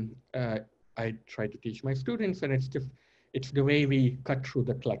I try to teach my students, and it's the way we cut through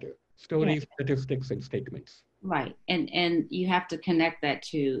the clutter: stories, statistics, and statements. Right, and you have to connect that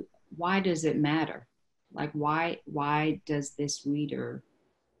to, why does it matter? Like, why does this reader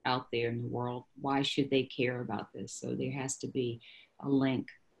out there in the world, why should they care about this? So there has to be a link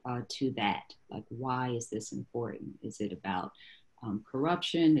to that. Like, why is this important? Is it about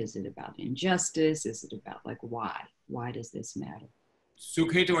corruption? Is it about injustice? Is it about, like, why? Why does this matter?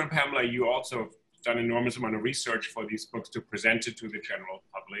 Suketu and Pamela, you also have done an enormous amount of research for these books to present it to the general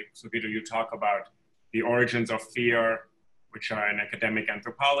public. Suketu, you talk about the origins of fear, which are in academic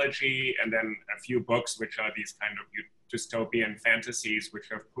anthropology, and then a few books which are these kind of dystopian fantasies which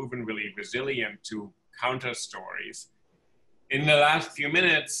have proven really resilient to counter stories. In the last few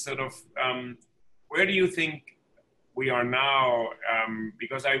minutes, sort of, where do you think we are now?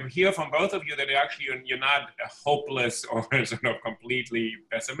 Because I hear from both of you that actually you're not hopeless or sort of completely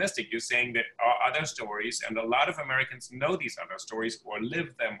pessimistic. You're saying that are other stories, and a lot of Americans know these other stories or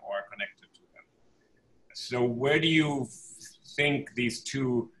live them or are connected to them. So where do you think these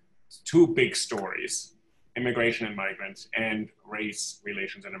two big stories, immigration and migrants and race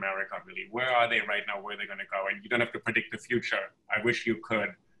relations in America, really, where are they right now? Where are they going to go? And you don't have to predict the future. I wish you could.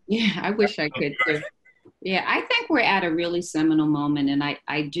 Yeah, I wish I could too. Yeah, I think we're at a really seminal moment, and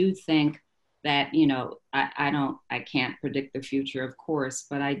I do think that, I can't predict the future, of course,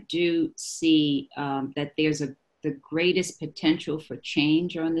 but I do see that there's the greatest potential for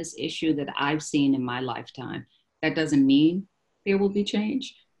change on this issue that I've seen in my lifetime. That doesn't mean there will be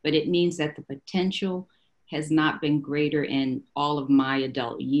change, but it means that the potential has not been greater in all of my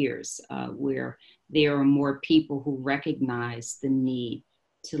adult years, where there are more people who recognize the need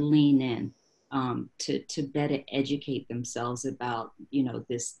to lean in, to better educate themselves about,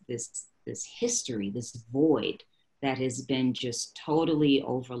 this history, this void that has been just totally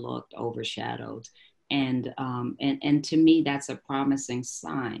overlooked, overshadowed. And to me, that's a promising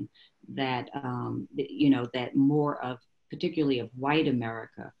sign that, that more of, particularly of white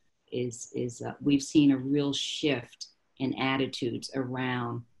America, is we've seen a real shift in attitudes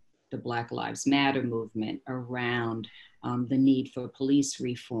around the Black Lives Matter movement, around the need for police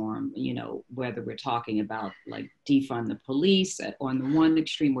reform, whether we're talking about like defund the police on the one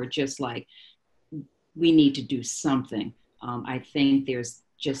extreme, or just like, we need to do something. I think there's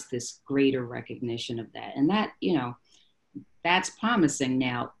just this greater recognition of that. And that, that's promising.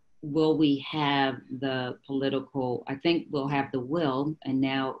 Now, will we have the political, I think we'll have the will, and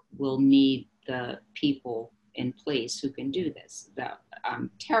now we'll need the people in place who can do this. That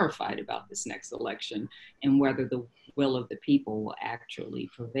I'm terrified about this next election and whether the will of the people will actually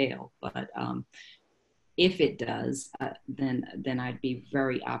prevail. But if it does, then I'd be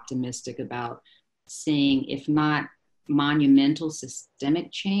very optimistic about seeing, if not monumental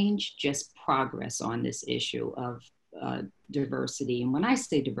systemic change, just progress on this issue of diversity. And when I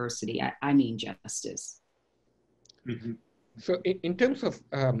say diversity, I mean justice. Mhm. So in terms of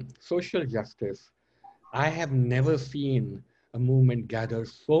social justice, I have never seen a movement gather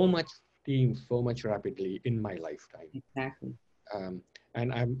so much steam so much rapidly in my lifetime. Exactly. Um,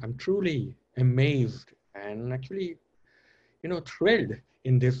 and I'm truly amazed and actually, thrilled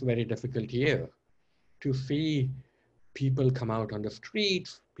in this very difficult year to see people come out on the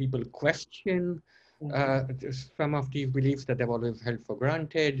streets, people question some of these beliefs that they've always held for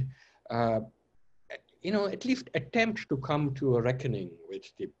granted, uh, at least attempt to come to a reckoning with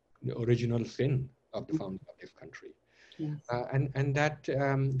the original sin of the founding of this country. Yes. And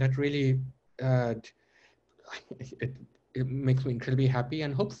that really, uh, it, it makes me incredibly happy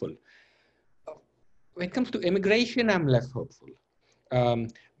and hopeful. When it comes to immigration, I'm less hopeful.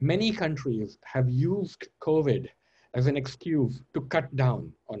 Many countries have used COVID as an excuse to cut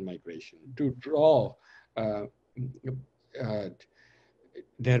down on migration, to draw uh, uh,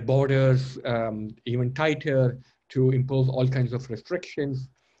 their borders even tighter, to impose all kinds of restrictions.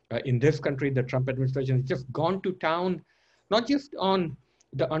 In this country, the Trump administration has just gone to town, not just on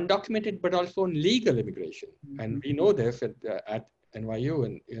the undocumented, but also on legal immigration. And we know this at NYU,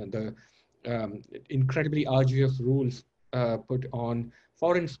 and the incredibly arduous rules put on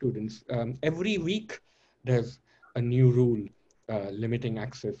foreign students. Every week, there's a new rule limiting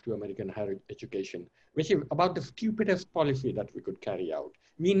access to American higher education, which is about the stupidest policy that we could carry out.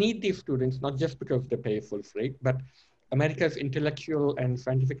 We need these students not just because they pay full freight, but America's intellectual and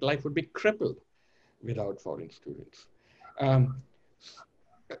scientific life would be crippled without foreign students. Um,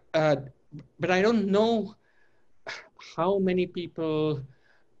 uh, but I don't know how many people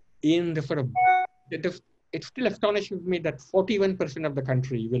in the sort of, it still astonishes me that 41% of the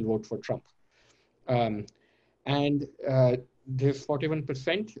country will vote for Trump. And this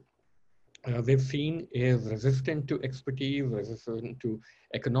 41% we've seen is resistant to expertise, resistant to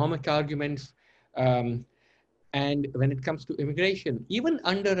economic arguments. And when it comes to immigration, even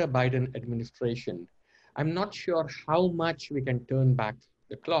under a Biden administration, I'm not sure how much we can turn back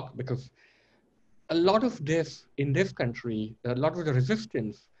the clock, because a lot of this in this country, a lot of the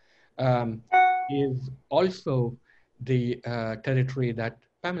resistance um, is also the territory that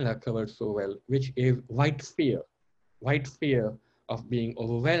Pamela covered so well, which is white fear of being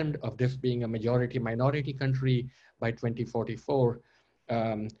overwhelmed, of this being a majority minority country by 2044.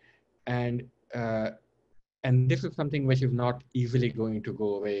 Um, and, uh, and this is something which is not easily going to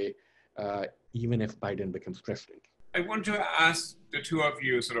go away, even if Biden becomes president. I want to ask the two of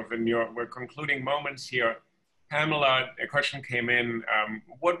you, sort of in we're concluding moments here. Pamela, a question came in.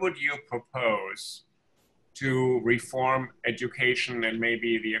 What would you propose to reform education and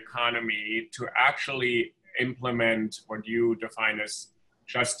maybe the economy to actually implement what you define as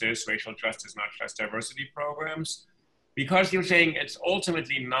justice, racial justice, not just diversity programs? Because you're saying it's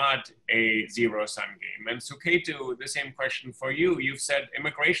ultimately not a zero-sum game. And Suketu, the same question for you. You've said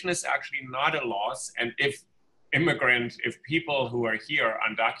immigration is actually not a loss, and if people who are here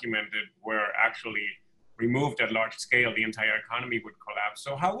undocumented were actually removed at large scale, the entire economy would collapse.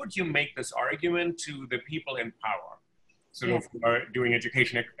 So how would you make this argument to the people in power, sort of who are doing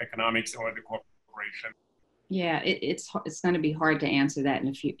education economics or the corporation? Yeah, it's going to be hard to answer that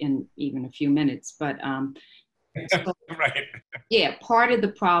in even a few minutes, but so, right. Yeah, part of the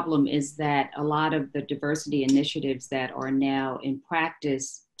problem is that a lot of the diversity initiatives that are now in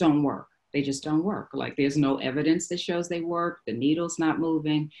practice don't work. They just don't work. Like, there's no evidence that shows they work. The needle's not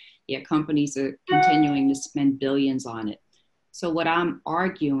moving. Yet companies are continuing to spend billions on it. So what I'm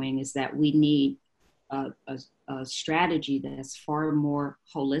arguing is that we need a strategy that's far more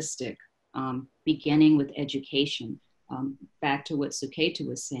holistic, beginning with education. Back to what Suketu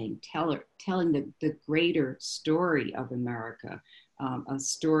was saying, telling the greater story of America, a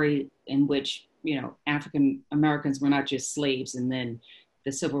story in which, African Americans were not just slaves, and then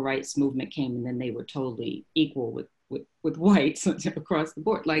the civil rights movement came and then they were totally equal with whites across the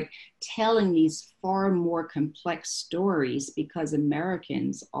board. Like, telling these far more complex stories, because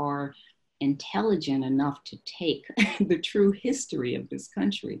Americans are intelligent enough to take the true history of this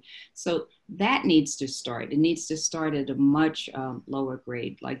country. So that needs to start. It needs to start at a much lower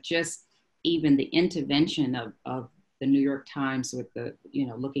grade, like just even the intervention of the New York Times with the,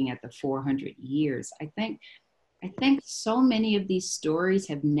 looking at the 400 years. I think so many of these stories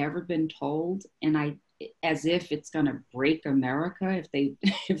have never been told, and as if it's going to break America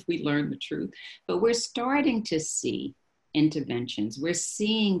if we learn the truth. But we're starting to see interventions. We're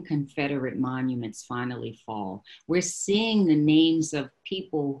seeing Confederate monuments finally fall. We're seeing the names of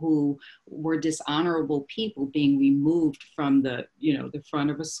people who were dishonorable people being removed from the front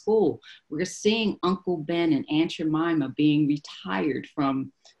of a school. We're seeing Uncle Ben and Aunt Jemima being retired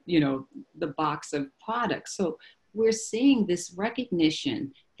from, the box of products. So we're seeing this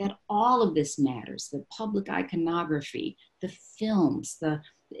recognition that all of this matters, the public iconography, the films, the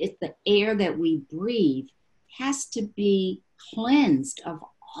air that we breathe has to be cleansed of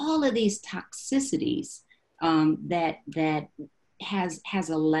all of these toxicities that has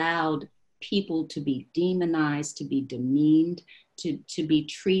allowed people to be demonized, to be demeaned, to be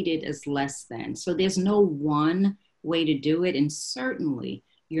treated as less than. So there's no one way to do it. And certainly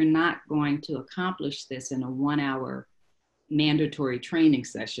you're not going to accomplish this in a 1-hour mandatory training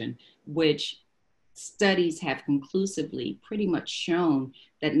session, which studies have conclusively pretty much shown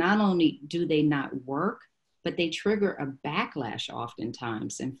that not only do they not work, but they trigger a backlash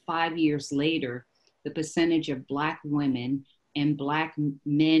oftentimes. And 5 years later, the percentage of Black women and Black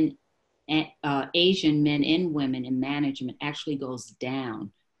men, Asian men and women in management actually goes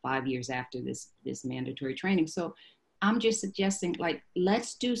down 5 years after this mandatory training. So I'm just suggesting, like,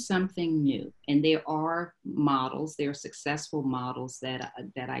 let's do something new. And there are models, there are successful models that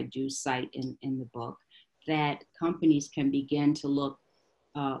I do cite in the book, that companies can begin to look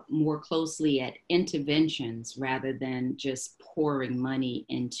more closely at interventions rather than just pouring money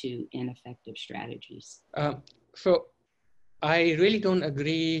into ineffective strategies. So I really don't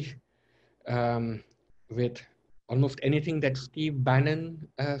agree with almost anything that Steve Bannon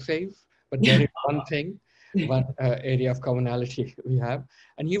says, but there is one area of commonality we have.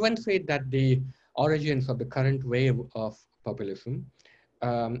 And he once said that the origins of the current wave of populism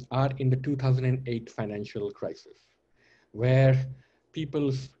are in the 2008 financial crisis, where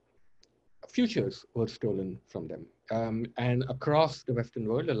people's futures were stolen from them. And across the Western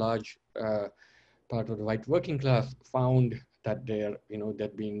world, a large part of the white working class found that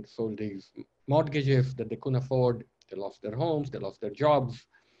they'd been sold these mortgages that they couldn't afford. They lost their homes, they lost their jobs,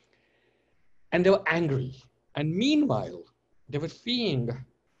 and they were angry. And meanwhile, they were seeing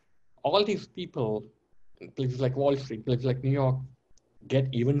all these people in places like Wall Street, places like New York, get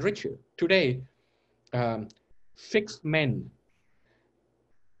even richer. Today, 6 men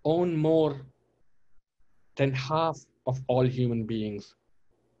own more than half of all human beings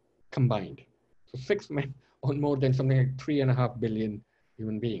combined. So 6 men own more than something like 3.5 billion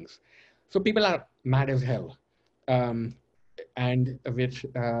human beings. So people are mad as hell. And with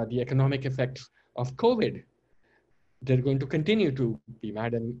the economic effects of COVID, they're going to continue to be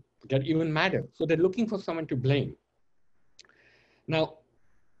mad and get even madder. So they're looking for someone to blame. Now,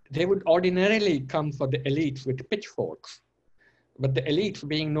 they would ordinarily come for the elites with pitchforks, but the elites,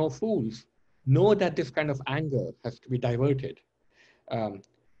 being no fools, know that this kind of anger has to be diverted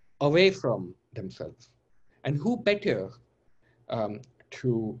away from themselves. And who better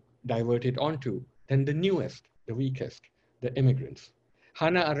to divert it onto than the newest, the weakest, the immigrants?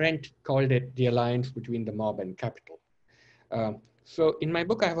 Hannah Arendt called it the alliance between the mob and capital. So in my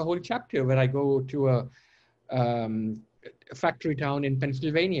book, I have a whole chapter where I go to a factory town in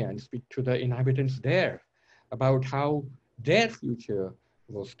Pennsylvania and speak to the inhabitants there about how their future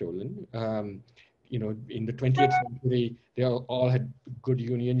was stolen. In the 20th century, they all had good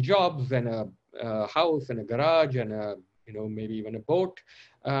union jobs and a house and a garage and maybe even a boat.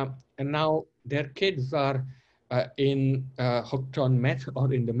 And now their kids are hooked on meth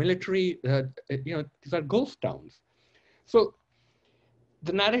or in the military. These are ghost towns. So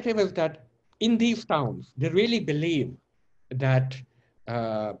the narrative is that in these towns, they really believe that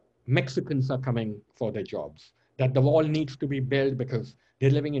Mexicans are coming for their jobs, that the wall needs to be built because they're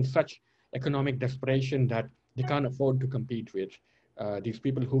living in such economic desperation that they can't afford to compete with these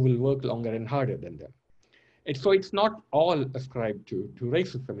people who will work longer and harder than them. And so it's not all ascribed to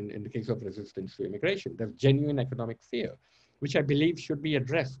racism in the case of resistance to immigration. There's genuine economic fear, which I believe should be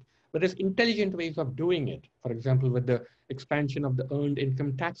addressed. But there's intelligent ways of doing it. For example, with the expansion of the earned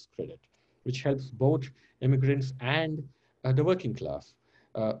income tax credit, which helps both immigrants and the working class.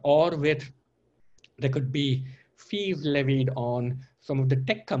 Or there could be fees levied on some of the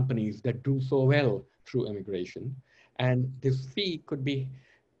tech companies that do so well through immigration. And this fee could be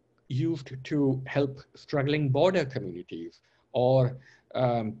used to help struggling border communities or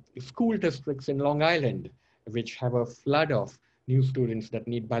school districts in Long Island, which have a flood of new students that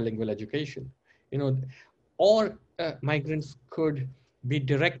need bilingual education. Or migrants could be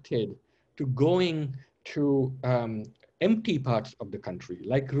directed to going to empty parts of the country,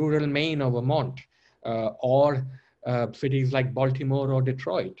 like rural Maine or Vermont, or cities like Baltimore or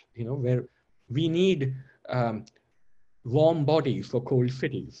Detroit, where we need warm bodies for cold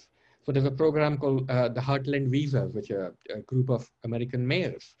cities. So there's a program called the Heartland Visas, which a group of American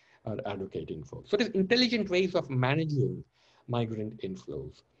mayors are advocating for. So there's intelligent ways of managing migrant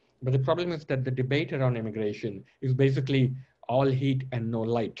inflows. But the problem is that the debate around immigration is basically all heat and no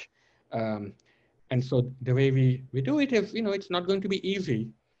light. And so the way we do it is, it's not going to be easy,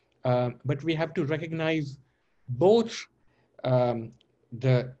 but we have to recognize both um,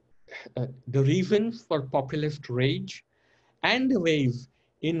 the reasons for populist rage and the ways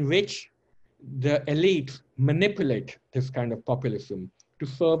in which the elites manipulate this kind of populism to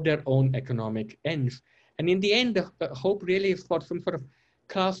serve their own economic ends. And in the end, the hope really is for some sort of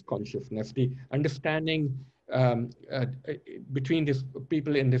class consciousness, the understanding between these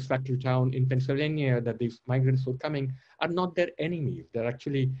people in this factory town in Pennsylvania that these migrants who are coming are not their enemies. They're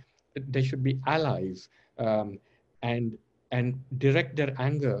actually, they should be allies, and direct their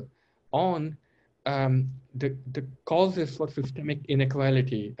anger on the causes for systemic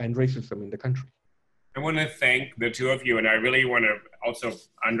inequality and racism in the country. I want to thank the two of you, and I really want to also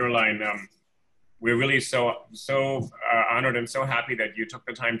underline we're really so honored and so happy that you took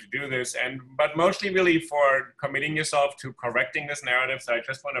the time to do this, but mostly really for committing yourself to correcting this narrative. So I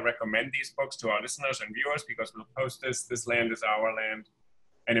just want to recommend these books to our listeners and viewers, because we'll post This Land is Our Land,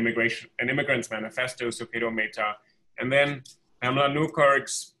 an Immigrant's Manifesto, Suketu Mehta, and then Pamela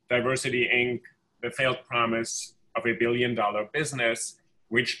Newkirk's Diversity Inc., The Failed Promise of a $1 billion Business,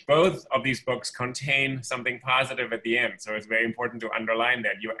 which both of these books contain something positive at the end. So it's very important to underline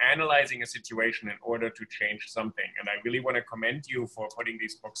that. You're analyzing a situation in order to change something. And I really want to commend you for putting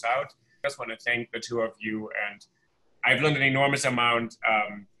these books out. I just want to thank the two of you. And I've learned an enormous amount.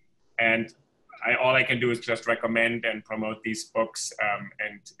 And all I can do is just recommend and promote these books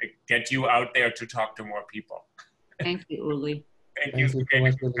and get you out there to talk to more people. Thank you, Uli. Thank you so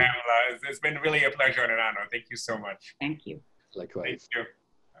much, Pamela. It's been really a pleasure and an honor. Thank you so much. Thank you. Likewise. Thank you.